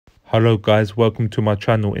Hello guys, welcome to my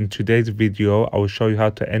channel. In today's video I will show you how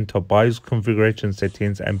to enter BIOS configuration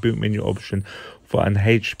settings and boot menu option for an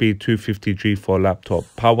HP 250G4 laptop.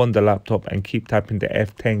 Power on the laptop and keep tapping the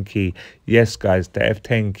F10 key. Yes guys, the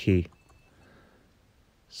F10 key.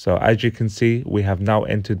 So as you can see, we have now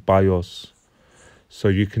entered BIOS, so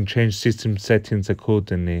you can change system settings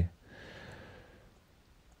accordingly.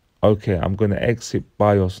 Okay, I'm going to exit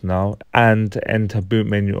BIOS now and enter boot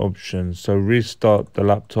menu option. So restart the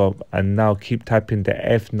laptop and now keep tapping the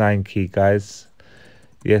F9 key, guys.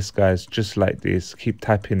 Yes, guys, just like this. Keep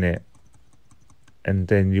tapping it. And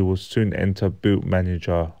then you will soon enter boot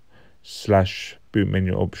manager / boot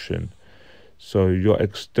menu option. So your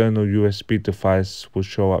external USB device will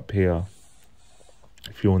show up here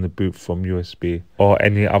if you want to boot from USB or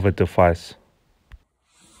any other device.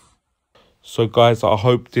 So guys, I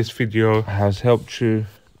hope this video has helped you.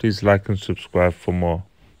 Please like and subscribe for more.